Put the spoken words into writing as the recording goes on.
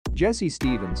Jessie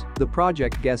Stephens, the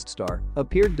project guest star,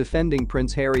 appeared defending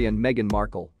Prince Harry and Meghan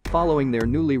Markle following their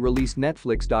newly released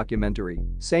Netflix documentary,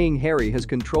 saying Harry has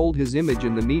controlled his image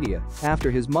in the media after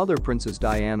his mother Princess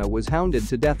Diana was hounded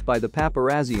to death by the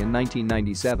paparazzi in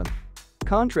 1997.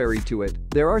 Contrary to it,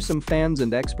 there are some fans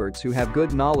and experts who have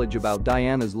good knowledge about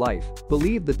Diana's life,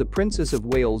 believe that the Princess of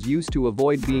Wales used to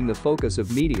avoid being the focus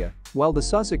of media, while the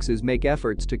Sussexes make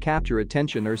efforts to capture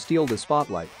attention or steal the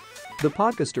spotlight. The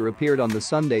podcaster appeared on the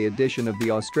Sunday edition of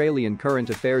the Australian Current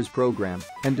Affairs program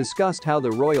and discussed how the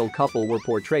royal couple were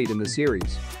portrayed in the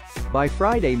series. By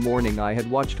Friday morning I had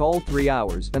watched all 3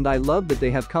 hours and I love that they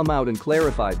have come out and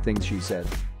clarified things, she said.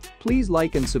 Please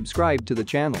like and subscribe to the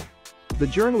channel. The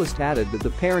journalist added that the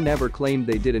pair never claimed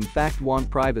they did in fact want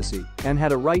privacy and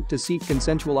had a right to seek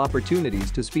consensual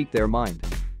opportunities to speak their mind.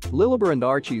 Lilibet and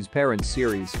Archie's Parents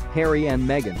series, Harry and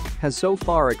Meghan, has so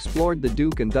far explored the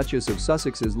Duke and Duchess of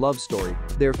Sussex's love story,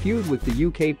 their feud with the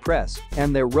UK press,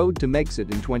 and their road to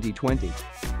Megxit in 2020.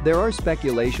 There are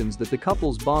speculations that the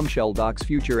couple's bombshell doc's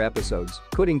future episodes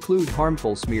could include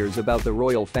harmful smears about the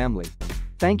royal family.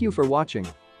 Thank you for watching.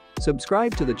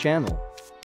 Subscribe to the channel.